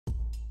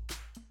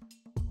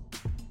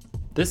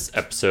This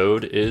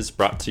episode is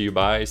brought to you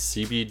by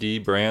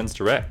CBD Brands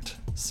Direct.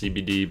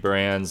 CBD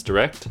Brands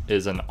Direct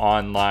is an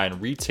online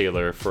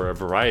retailer for a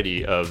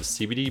variety of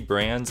CBD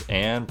brands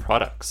and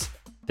products.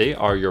 They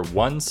are your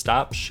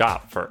one-stop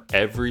shop for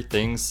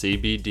everything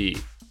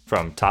CBD.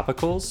 From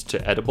topicals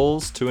to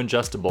edibles to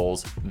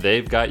ingestibles,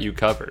 they've got you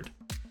covered.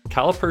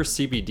 Caliper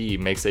CBD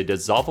makes a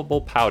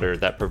dissolvable powder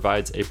that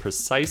provides a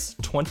precise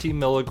 20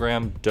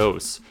 milligram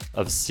dose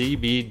of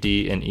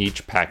CBD in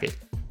each packet.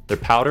 Their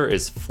powder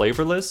is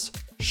flavorless,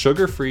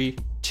 sugar-free,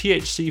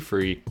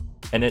 THC-free,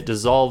 and it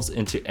dissolves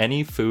into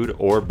any food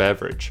or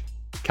beverage.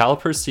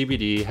 Caliper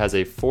CBD has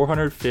a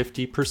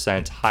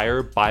 450%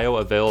 higher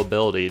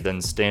bioavailability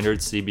than standard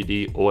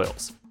CBD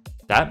oils.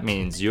 That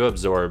means you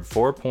absorb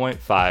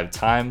 4.5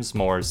 times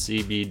more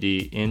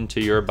CBD into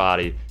your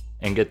body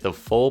and get the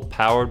full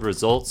powered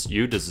results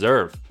you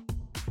deserve.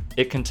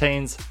 It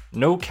contains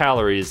no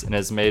calories and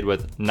is made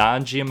with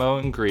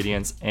non-GMO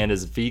ingredients and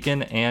is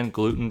vegan and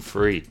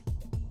gluten-free.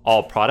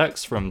 All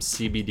products from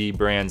CBD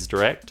Brands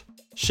Direct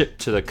ship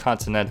to the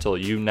continental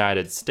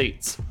United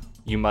States.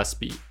 You must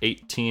be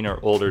 18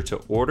 or older to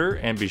order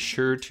and be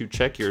sure to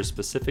check your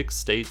specific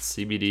state's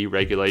CBD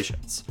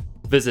regulations.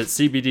 Visit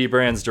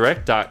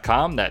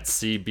cbdbrandsdirect.com,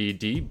 that's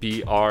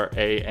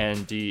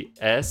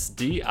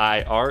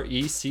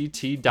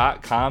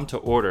cbdbrandsdirect.com to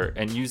order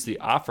and use the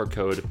offer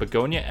code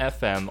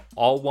BegoniaFM,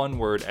 all one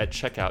word, at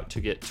checkout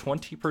to get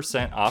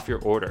 20% off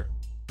your order.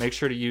 Make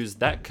sure to use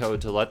that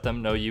code to let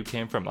them know you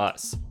came from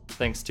us.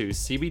 Thanks to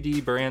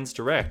CBD Brands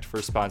Direct for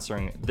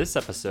sponsoring this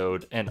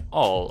episode and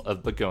all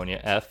of Begonia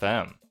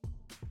FM.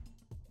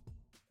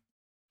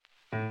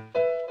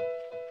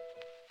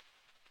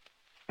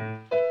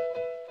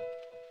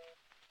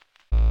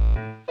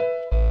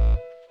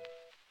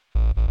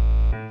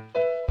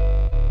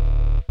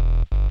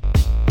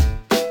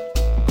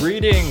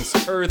 Greetings,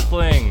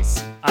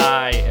 Earthlings!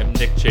 I am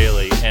Nick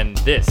Jaley, and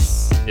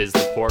this is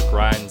the Pork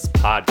Rinds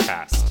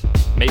Podcast,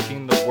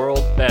 making the world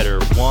better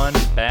one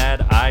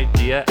bad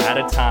idea at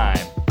a time.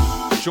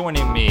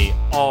 Joining me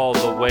all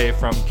the way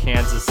from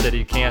Kansas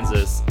City,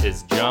 Kansas,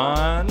 is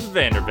John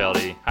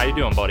Vandervelde. How you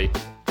doing, buddy?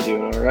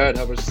 Doing all right.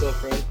 How about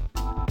yourself, friend?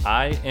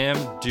 I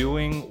am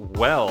doing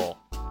well.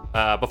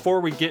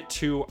 Before we get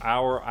to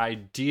our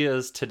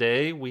ideas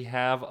today, we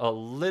have a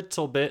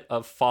little bit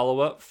of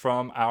follow-up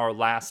from our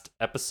last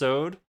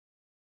episode.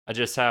 I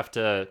just have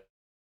to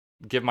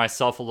give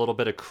myself a little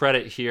bit of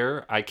credit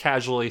here. I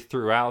casually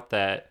threw out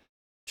that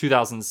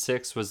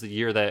 2006 was the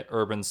year that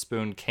Urban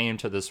Spoon came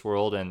to this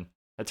world, and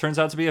it turns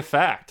out to be a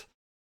fact.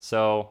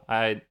 So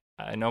I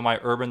know my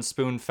Urban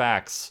Spoon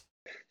facts.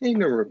 You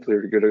know, we're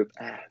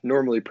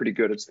normally pretty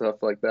good at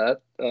stuff like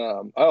that.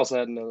 I also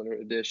had another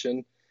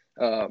addition.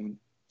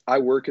 I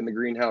work in the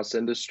greenhouse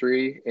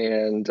industry,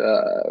 and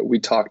we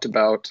talked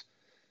about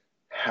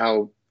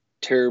how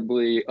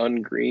terribly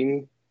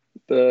ungreen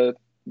the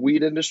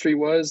weed industry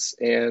was,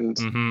 and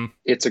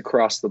It's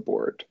across the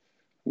board.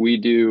 We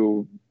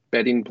do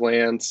bedding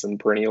plants and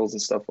perennials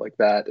and stuff like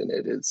that, and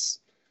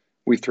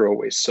we throw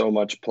away so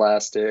much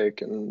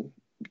plastic, and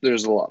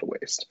there's a lot of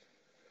waste.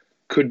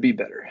 Could be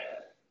better.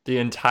 The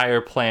entire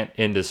plant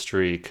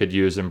industry could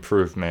use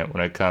improvement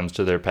when it comes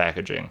to their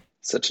packaging.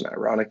 Such an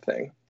ironic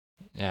thing.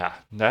 Yeah,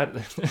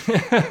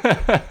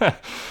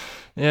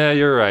 yeah,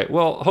 you're right.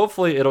 Well,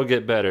 hopefully it'll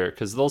get better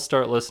because they'll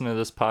start listening to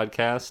this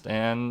podcast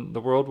and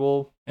the world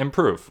will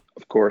improve.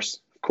 Of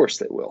course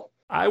they will.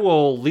 I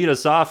will lead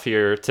us off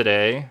here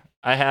today.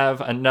 I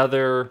have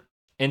another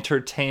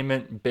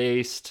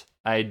entertainment-based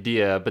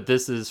idea, but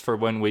this is for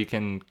when we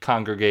can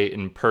congregate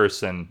in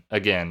person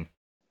again.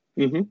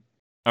 Mm-hmm.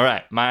 All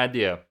right, my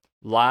idea.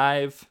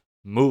 Live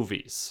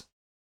movies.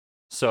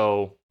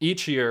 So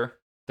each year,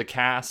 the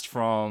cast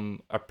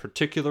from a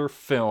particular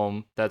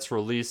film that's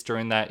released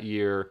during that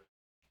year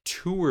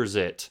tours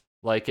it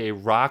like a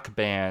rock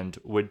band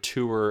would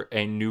tour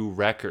a new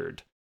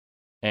record.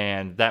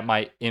 And that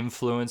might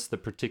influence the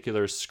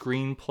particular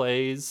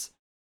screenplays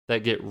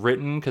that get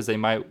written because they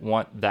might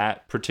want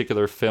that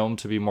particular film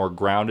to be more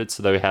grounded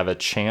so they have a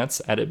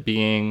chance at it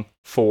being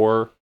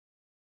for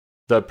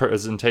the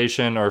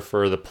presentation or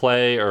for the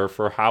play or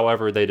for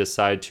however they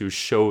decide to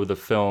show the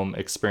film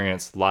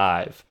experience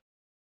live.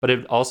 But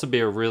it'd also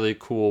be a really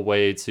cool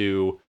way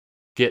to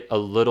get a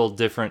little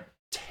different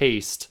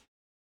taste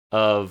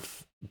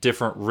of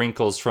different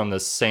wrinkles from the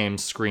same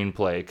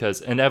screenplay,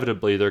 because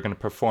inevitably they're going to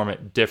perform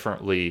it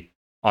differently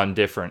on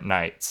different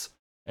nights.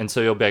 And so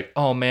you'll be like,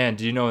 oh man,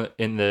 do you know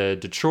in the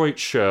Detroit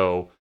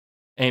show,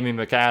 Amy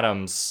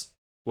McAdams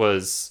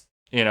was,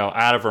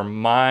 out of her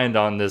mind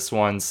on this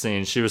one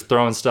scene. She was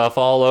throwing stuff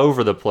all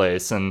over the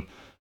place, and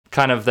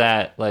kind of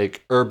that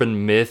like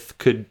urban myth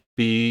could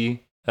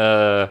be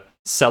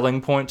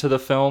selling point to the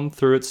film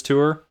through its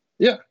tour.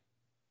 Yeah,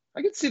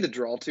 I can see the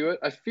draw to it.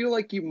 I feel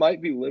like you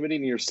might be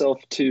limiting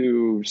yourself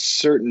to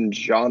certain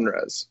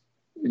genres.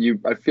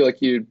 I feel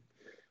like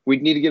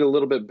we'd need to get a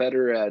little bit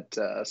better at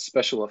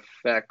special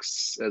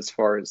effects, as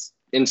far as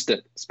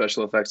instant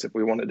special effects, if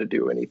we wanted to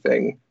do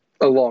anything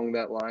along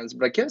that lines.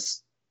 But I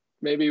guess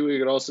maybe we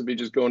could also be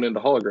just going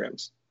into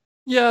holograms.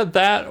 Yeah,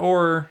 that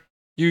or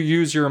you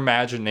use your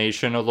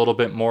imagination a little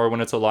bit more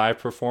when it's a live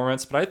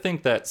performance. But I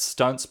think that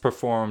stunts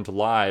performed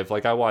live,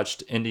 like I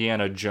watched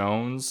Indiana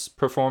Jones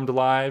performed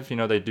live. You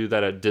know, they do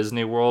that at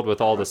Disney World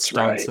with all the That's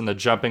stunts right. and the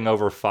jumping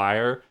over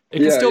fire.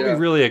 It can Yeah, still be yeah.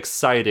 really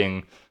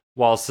exciting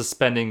while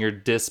suspending your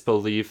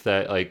disbelief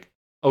that, like,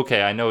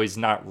 okay, I know he's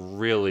not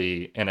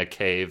really in a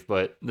cave,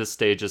 but this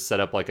stage is set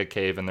up like a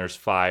cave and there's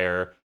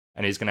fire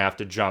and he's going to have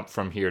to jump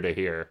from here to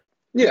here.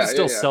 You can Yeah, yeah,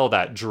 still yeah. sell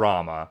that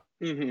drama.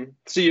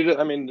 So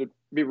I mean, it'd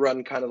be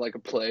run kind of like a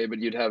play, but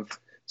you'd have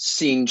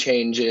scene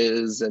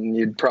changes, and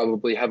you'd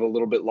probably have a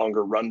little bit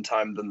longer run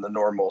time than the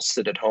normal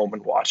sit at home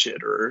and watch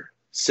it, or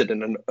sit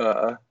in an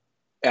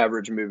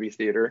average movie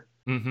theater.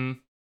 Mm-hmm.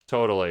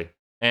 Totally.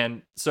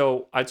 And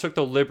so I took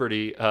the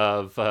liberty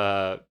of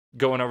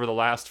going over the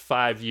last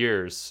 5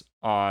 years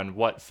on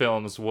what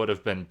films would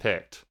have been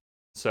picked.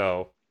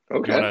 So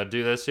you want Okay, to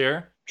do this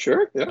here?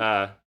 sure, yeah.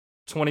 Uh,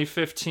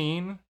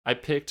 2015, I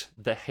picked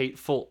The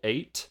Hateful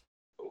Eight.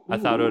 I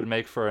thought it would Ooh,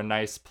 make for a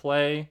nice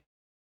play.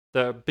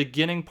 The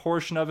beginning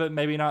portion of it,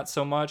 maybe not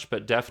so much,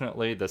 but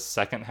definitely the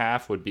second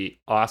half would be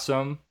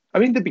awesome. I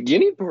mean, the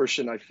beginning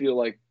portion, I feel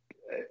like,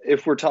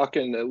 if we're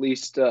talking at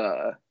least,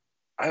 I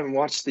haven't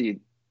watched the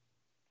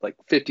like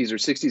 50s or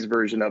 60s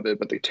version of it,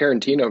 but the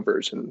Tarantino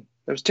version,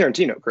 that was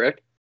Tarantino,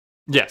 correct?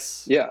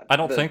 Yes. Yeah. I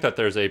don't The think that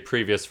there's a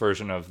previous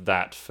version of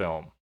that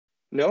film.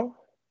 No,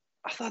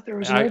 I thought there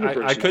was an I, older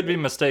I version of could be it.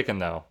 mistaken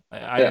though.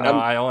 I Yeah, know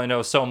I only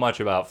know so much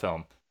about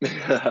film,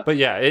 but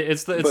yeah,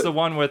 it's the but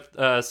one with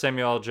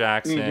Samuel L.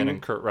 Jackson hmm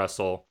and Kurt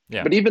Russell.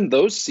 Yeah, but even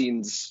those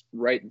scenes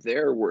right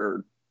there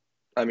were,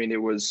 I mean,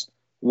 it was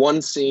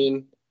one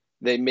scene.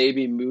 They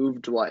maybe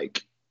moved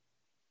like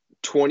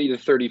 20 to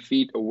 30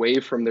 feet away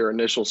from their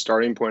initial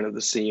starting point of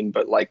the scene,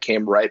 but like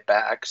came right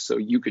back. So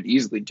you could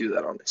easily do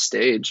that on the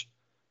stage.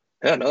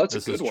 Yeah, no, that's a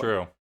this good is one.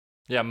 true.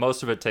 Yeah,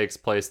 most of it takes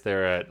place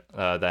there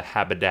at the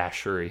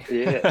haberdashery.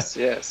 Yes,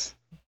 yes.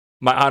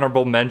 My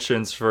honorable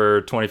mentions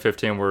for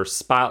 2015 were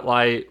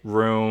Spotlight,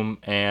 Room,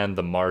 and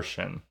The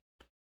Martian.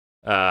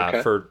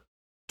 Okay. For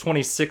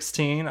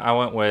 2016, I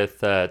went with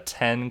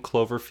 10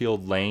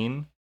 Cloverfield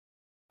Lane.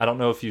 I don't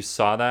know if you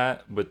saw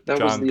that with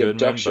That was John the Goodman,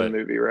 abduction but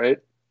movie, right?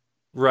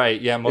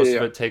 right, yeah, Yeah, most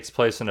of yeah. it takes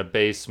place in a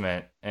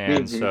basement.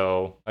 And Hmm.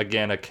 so,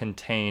 again, a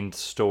contained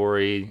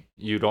story.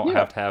 You don't Yeah,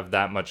 have to have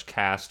that much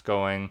cast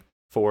going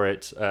for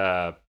it.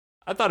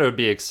 I thought it would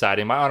be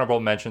exciting. My honorable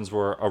mentions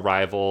were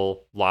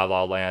Arrival, La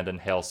La Land,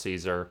 and Hail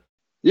Caesar.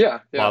 yeah,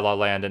 La yeah. La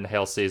Land and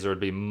Hail Caesar would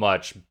be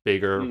much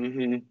bigger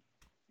Hmm.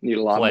 Need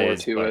a lot more plays,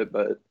 to but it,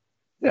 but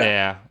yeah.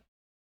 yeah.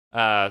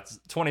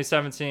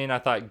 2017, I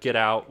thought Get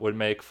Out would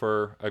make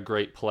for a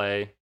great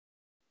play,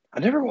 I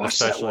never watched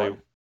that especially.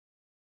 one.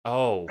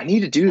 I Oh,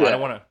 need to do well, I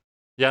don't that. want to.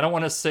 Yeah, I don't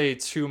want to say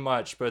too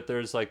much, but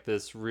there's like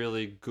this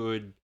really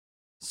good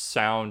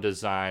sound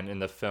design in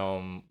the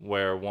film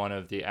where one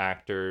of the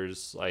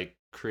actors like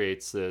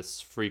creates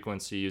this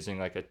frequency using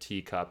like a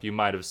teacup. You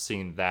might have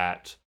seen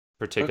that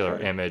particular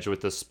Okay. image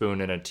with the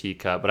spoon and a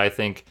teacup, but I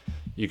think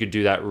you could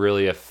do that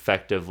really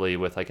effectively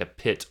with like a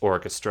pit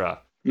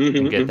orchestra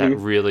and Hmm. get that Hmm.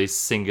 really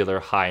singular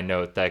high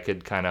note that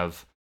could kind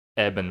of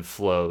ebb and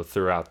flow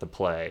throughout the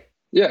play.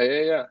 Yeah,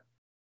 yeah, yeah.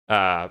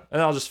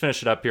 And I'll just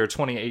finish it up here.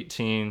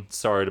 2018,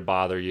 Sorry to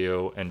Bother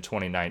You, and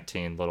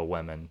 2019, Little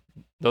Women.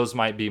 Those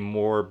might be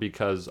more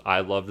because I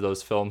loved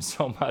those films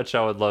so much.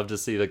 I would love to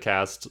see the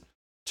cast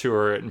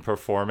tour it and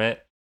perform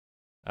it.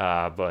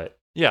 But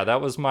yeah,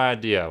 that was my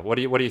idea. What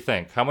do you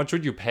think? How much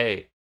would you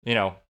pay? You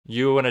know,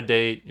 you and a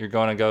date, you're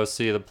going to go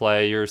see the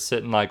play. You're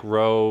sitting like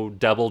row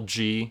double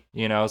G,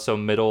 so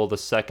middle of the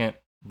second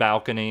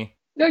balcony.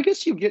 Yeah, I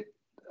guess you get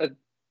a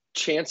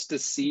chance to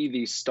see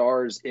these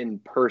stars in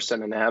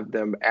person and have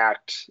them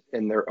act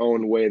in their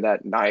own way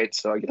that night.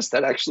 So I guess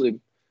that actually, I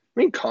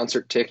mean,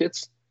 concert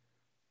tickets,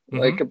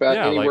 like about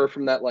Yeah, anywhere like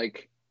from that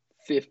like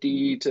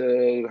 50 to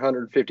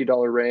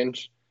 $150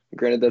 range.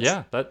 Granted,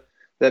 yeah, that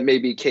that may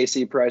be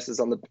KC prices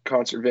on the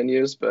concert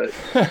venues, but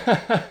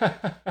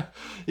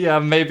yeah,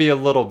 maybe a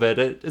little bit.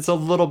 It's a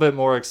little bit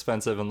more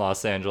expensive in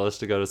Los Angeles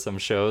to go to some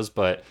shows,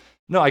 but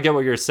no, I get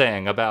what you're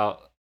saying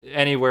about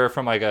anywhere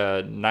from like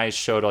a nice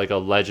show to like a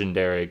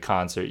legendary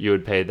concert. You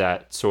would pay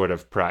that sort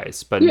of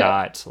price, but yeah.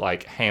 not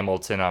like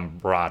Hamilton on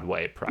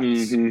Broadway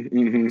price. Hmm.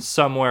 Hmm.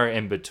 Somewhere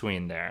in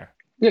between there.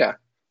 Yeah.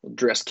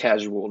 Dress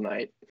casual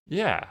night.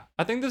 Yeah,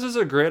 I think this is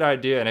a great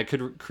idea, and it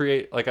could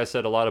create, like I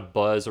said, a lot of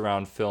buzz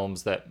around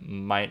films that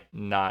might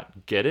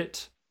not get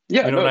it.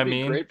 Yeah, You know no, what I it'd be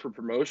mean? great for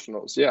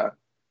promotionals. Yeah.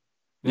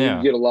 You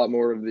Yeah. get a lot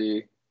more of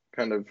the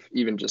kind of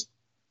even just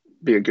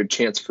be a good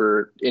chance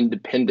for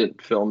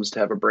independent films to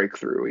have a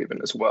breakthrough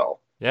even as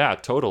well. Yeah,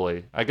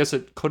 totally. I guess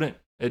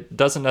it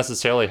doesn't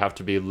necessarily have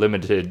to be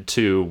limited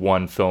to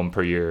one film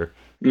per year.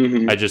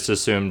 I Hmm. just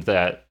assumed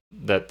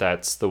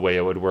that's the way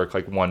it would work.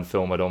 Like one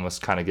film would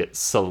almost kind of get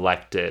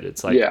selected.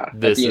 It's like Yeah,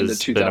 at this the end of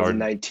has been our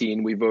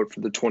 2019, we vote for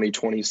the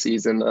 2020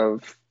 season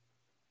of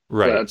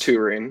right.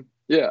 touring.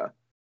 Yeah.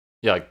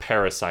 Yeah, like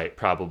Parasite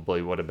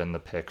probably would have been the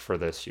pick for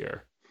this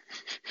year.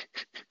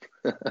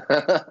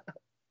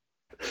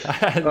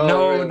 Oh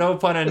No, man. no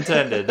pun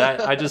intended.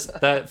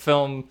 That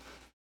film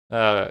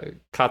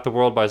caught the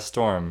world by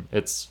storm.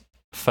 It's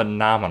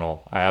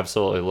phenomenal. I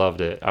absolutely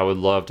loved it. I would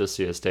love to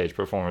see a stage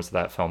performance of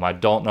that film. I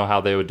don't know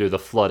how they would do the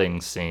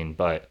flooding scene,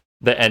 but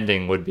the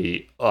ending would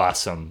be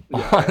awesome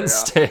Yeah, on yeah,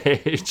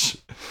 stage.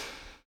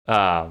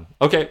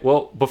 Okay,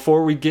 well,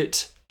 before we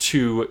get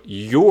to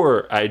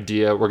your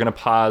idea, we're going to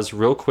pause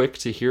real quick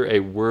to hear a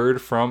word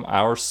from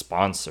our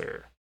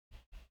sponsor.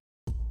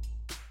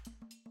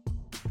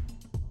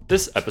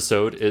 This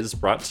episode is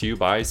brought to you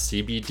by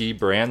CBD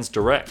Brands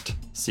Direct.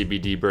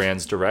 CBD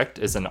Brands Direct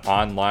is an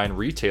online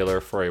retailer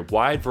for a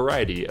wide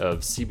variety of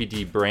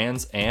CBD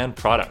brands and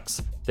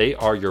products. They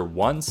are your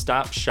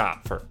one-stop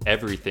shop for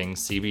everything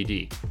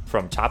CBD.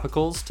 From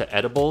topicals to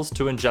edibles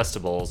to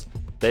ingestibles,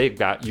 they've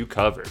got you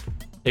covered.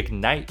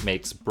 Ignite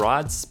makes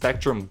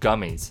broad-spectrum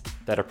gummies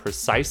that are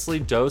precisely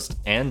dosed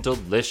and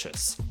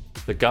delicious.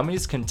 The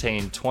gummies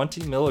contain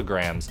 20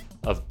 milligrams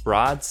of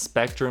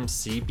broad-spectrum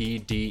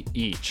CBD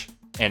each,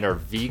 and are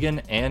vegan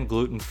and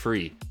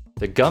gluten-free.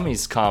 The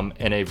gummies come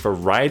in a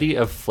variety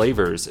of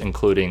flavors,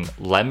 including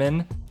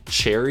lemon,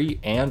 cherry,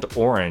 and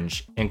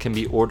orange, and can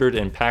be ordered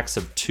in packs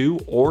of 2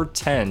 or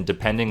 10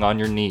 depending on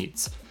your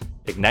needs.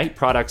 Ignite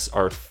products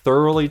are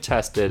thoroughly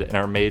tested and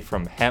are made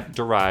from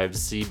hemp-derived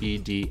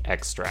CBD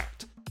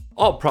extract.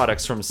 All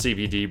products from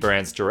CBD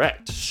Brands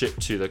Direct ship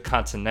to the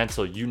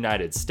continental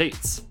United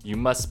States. You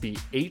must be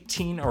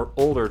 18 or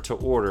older to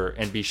order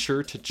and be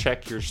sure to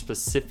check your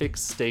specific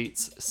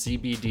state's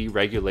CBD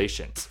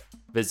regulations.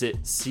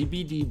 Visit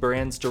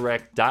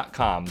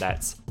cbdbrandsdirect.com.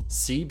 That's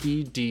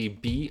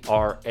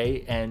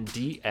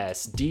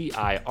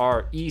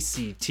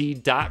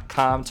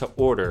cbdbrandsdirect.com to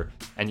order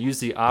and use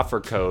the offer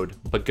code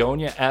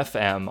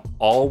BEGONIAFM,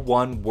 all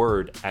one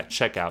word, at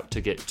checkout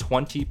to get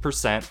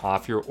 20%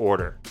 off your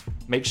order.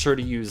 Make sure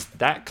to use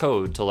that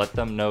code to let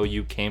them know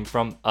you came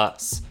from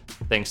us.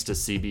 Thanks to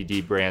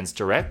CBD Brands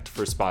Direct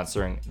for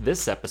sponsoring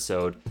this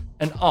episode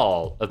and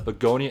all of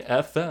Begonia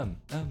FM.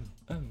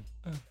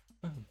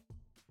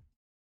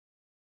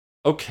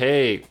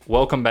 Okay,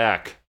 welcome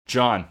back.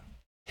 John,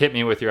 hit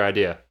me with your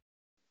idea.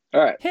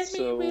 All right. Hit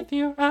me with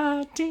your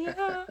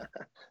idea.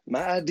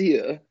 My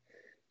idea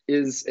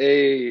is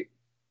I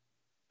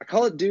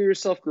call it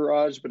do-it-yourself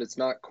garage, but it's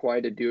not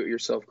quite a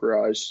do-it-yourself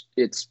garage.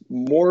 It's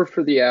more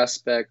for the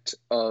aspect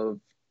of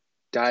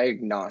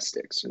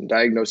diagnostics and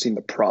diagnosing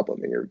the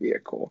problem in your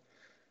vehicle.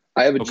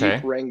 I have a Jeep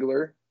Okay.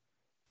 Wrangler,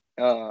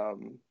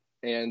 and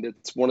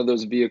it's one of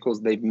those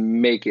vehicles they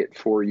make it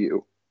for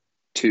you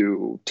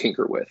to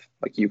tinker with.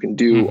 Like you can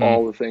do Mm-hmm.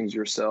 all the things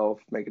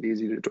yourself, make it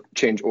easy to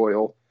change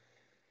oil.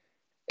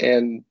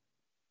 And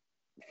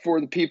for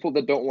the people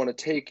that don't want to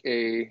take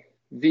a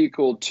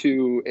vehicle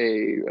to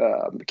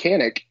a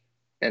mechanic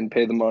and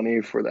pay the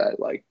money for that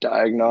like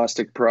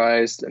diagnostic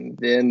price and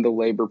then the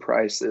labor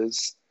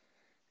prices,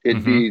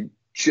 it'd Mm-hmm. be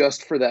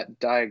just for that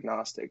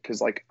diagnostic. Because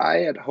like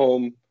I at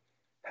home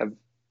have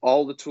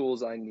all the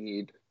tools I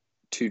need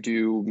to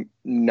do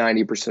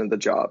 90% of the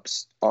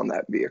jobs on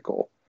that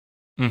vehicle,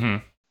 Mm-hmm.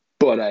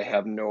 but I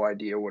have no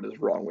idea what is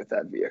wrong with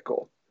that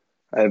vehicle.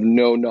 I have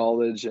no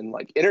knowledge, and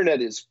like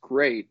internet is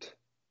great,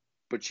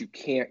 but you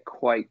can't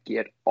quite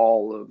get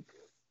all of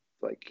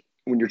like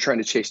when you're trying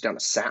to chase down a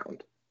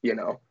sound, you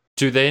know.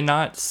 Do they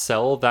not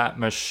sell that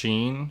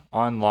machine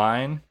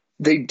online?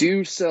 They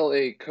do sell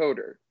a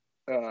coder,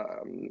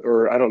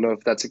 or I don't know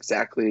if that's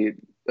exactly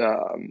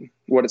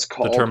what it's The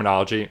called.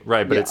 terminology,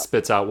 right? But it Yeah,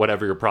 spits out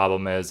whatever your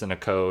problem is in a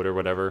code or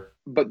whatever.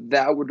 but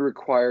that would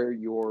require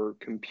your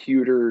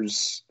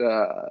computer's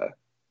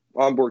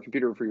onboard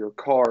computer for your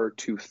car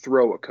to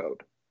throw a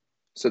code.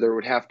 So there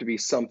would have to be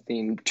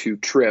something to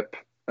trip.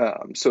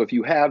 So if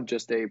you have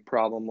just a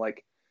problem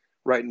like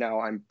right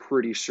now, I'm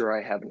pretty sure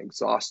I have an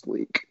exhaust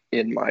leak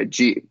in my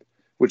Jeep,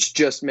 which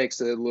just makes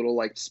a little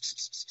like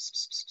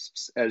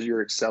as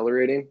you're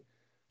accelerating,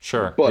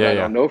 Sure. but Yeah, I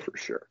yeah. don't know for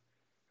sure.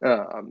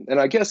 And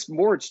I guess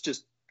more it's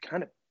just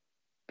kind of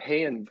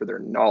paying for their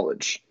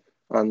knowledge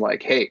on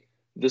like, hey,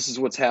 this is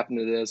what's happened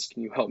to this.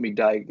 Can you help me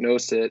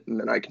diagnose it? And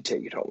then I can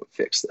take it home and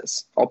fix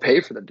this. I'll pay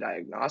for the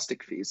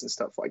diagnostic fees and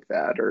stuff like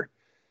that. Or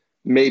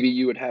maybe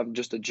you would have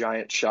just a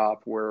giant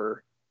shop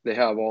where they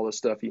have all the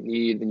stuff you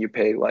need and you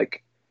pay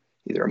like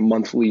either a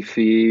monthly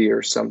fee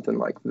or something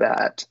like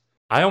that.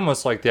 I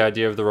almost like the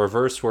idea of the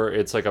reverse where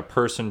it's like a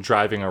person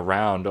driving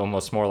around,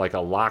 almost more like a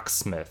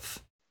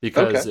locksmith. Okay.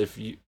 Because if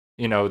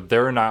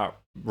they're not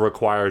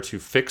required to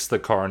fix the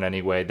car in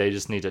any way, they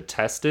just need to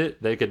test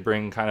it. They could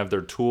bring kind of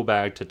their tool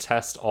bag to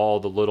test all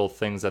the little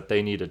things that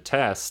they need to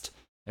test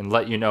and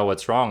let you know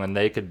what's wrong, and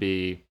they could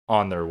be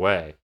on their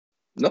way.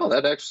 No,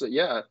 that actually,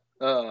 yeah.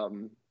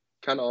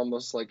 Kind of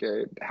almost like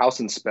a house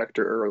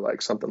inspector or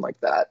like something like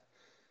that.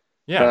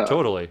 Yeah, Um,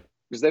 totally.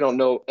 because they don't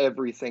know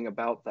everything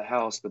about the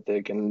house, but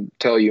they can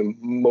tell you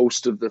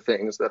most of the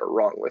things that are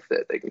wrong with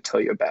it. They can tell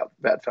you about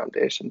bad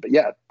foundation. But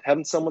yeah,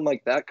 having someone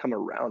like that come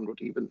around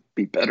would even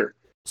be better.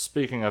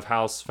 Speaking of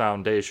house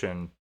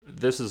foundation,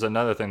 this is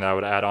another thing that I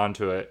would add on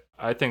to it.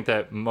 I think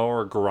that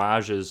more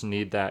garages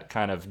need that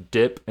kind of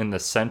dip in the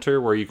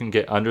center where you can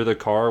get under the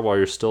car while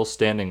you're still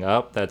standing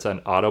up. That's an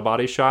auto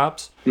body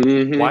shops.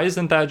 Hmm. Why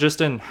isn't that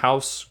just in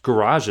house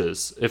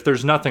garages if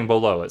there's nothing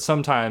below it?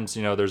 Sometimes,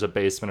 there's a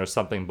basement or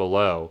something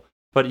below.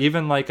 But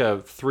even like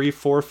a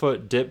 3-4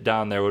 foot dip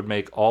down there would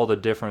make all the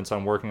difference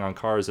on working on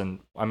cars. And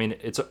I mean,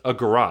 it's a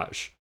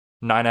garage.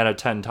 9 out of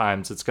 10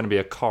 times, it's going to be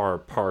a car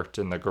parked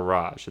in the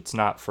garage. It's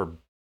not for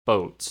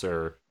boats,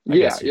 or I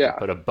Yeah, guess you could yeah,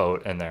 put a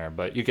boat in there,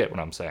 but you get what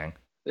I'm saying.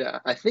 yeah.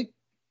 I think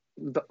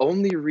the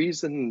only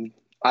reason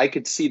I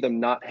could see them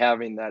not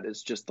having that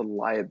is just the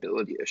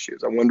liability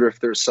issues. I wonder if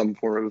there's some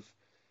form of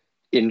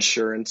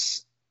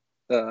insurance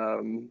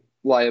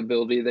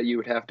liability that you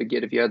would have to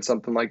get if you had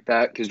something like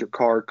that, because your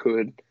car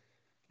could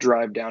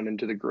drive down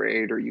into the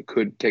grade, or you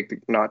could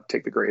not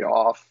take the grade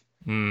off,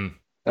 Mm,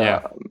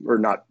 yeah. or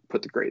not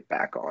put the grade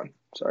back on.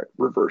 Sorry,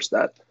 reverse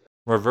that.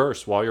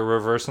 Reverse while you're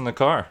reversing the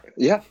car.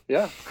 Yeah,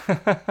 yeah.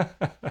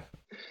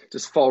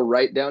 Just fall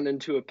right down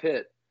into a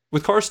pit.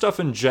 With car stuff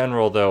in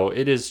general, though,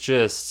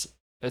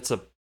 it's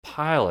a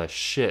pile of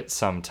shit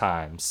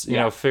sometimes.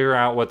 Yeah. Figure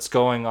out what's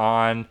going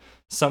on.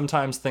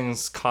 Sometimes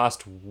things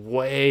cost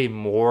way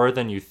more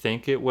than you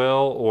think it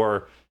will,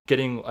 or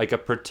getting like a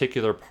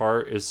particular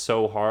part is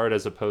so hard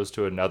as opposed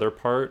to another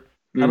part.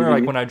 I remember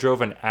like Hmm. when I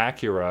drove an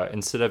Acura,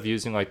 instead of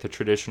using like the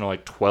traditional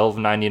like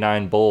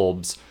 12.99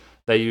 bulbs,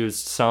 they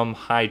used some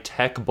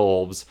high-tech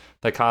bulbs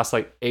that cost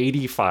like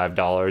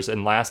 $85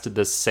 and lasted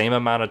the same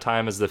amount of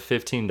time as the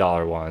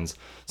 $15 ones.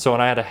 So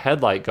when I had a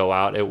headlight go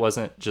out, it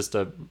wasn't just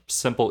a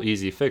simple,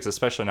 easy fix,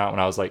 especially not when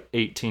I was like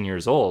 18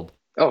 years old.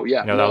 Oh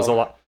yeah, That was a no.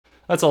 lot.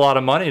 That's a lot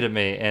of money to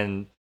me,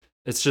 and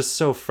it's just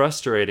so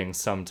frustrating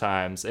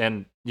sometimes.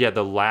 And yeah,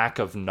 the lack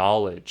of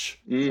knowledge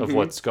of Hmm.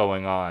 what's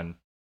going on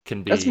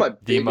can That's my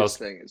be biggest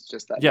thing, is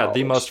just that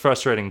the most knowledge.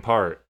 frustrating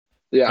part.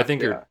 I Yeah,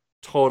 think yeah. you're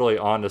totally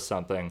onto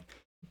something.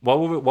 What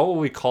would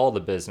we call the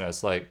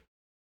business? Like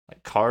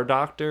car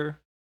doctor,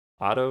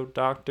 auto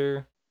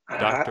doctor,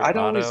 doctor I'd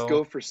always auto.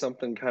 go for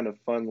something kind of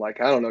fun, like,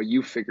 I don't know,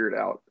 you figure it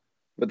out.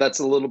 But that's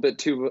a little bit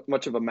too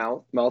much of a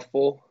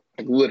mouthful.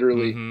 Like,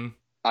 literally, Mm-hmm.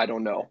 I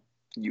don't know,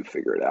 you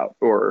figure it out.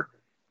 Or,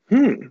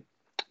 hmm,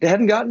 they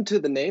hadn't gotten to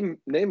the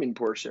naming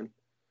portion.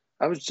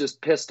 I was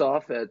just pissed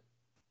off at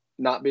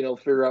not being able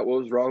to figure out what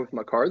was wrong with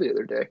my car the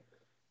other day.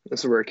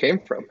 This is where it came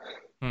from.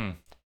 Hmm.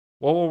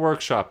 Well, we'll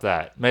workshop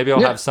that. Maybe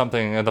I'll Yeah, have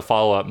something in the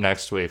follow up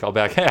next week. I'll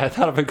be like, hey, I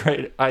thought of a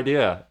great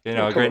idea. we'll A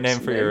come great up with name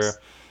some names.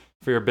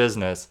 for your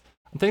business.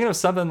 I'm thinking of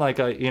something like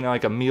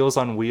like a Meals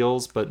on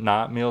Wheels, but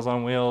not Meals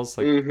on Wheels,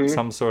 like Hmm.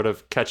 some sort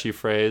of catchy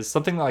phrase,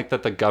 something like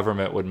that the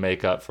government would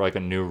make up for like a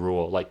new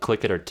rule, like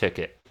click it or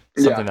ticket,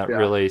 Yeah, something that yeah.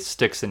 really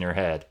sticks in your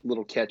head.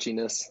 Little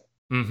catchiness.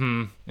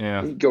 Mm-hmm.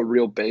 Yeah. You go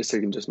real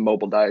basic and just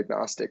mobile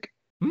diagnostic.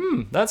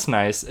 That's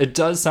nice. It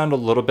does sound a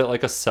little bit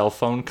like a cell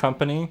phone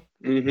company,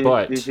 Hmm.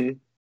 but Hmm.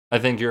 I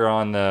think you're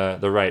on the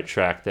right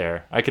track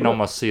there. I can What about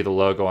almost see the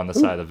logo on the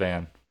ooh, side of the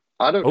van.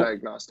 auto Oh,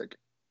 diagnostic?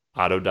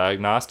 auto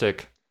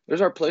diagnostic.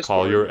 There's our place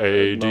Call for it your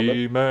at the moment.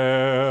 AD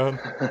man.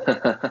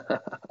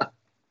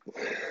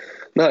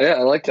 No, yeah,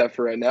 I like that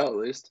for right now, at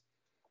least.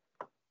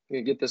 I'm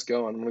gonna get this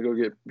going. I'm gonna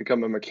go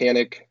become a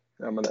mechanic.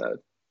 I'm gonna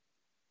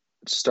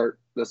start.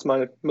 That's my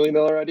 $1 million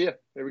idea.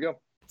 There we go.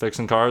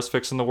 Fixing cars,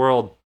 fixing the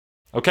world.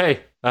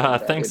 Okay. One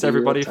bad Thanks idea at a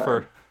everybody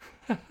time.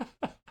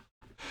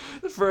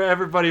 for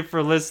everybody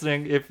for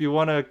listening. If you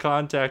want to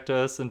contact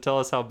us and tell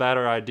us how bad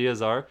our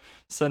ideas are,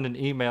 send an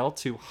email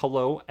to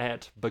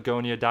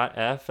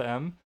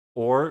hello@begonia.fm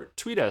or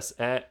tweet us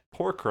at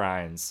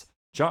porkrines.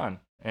 John,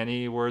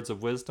 any words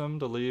of wisdom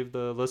to leave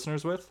the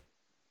listeners with?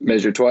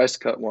 Measure twice,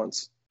 cut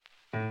once.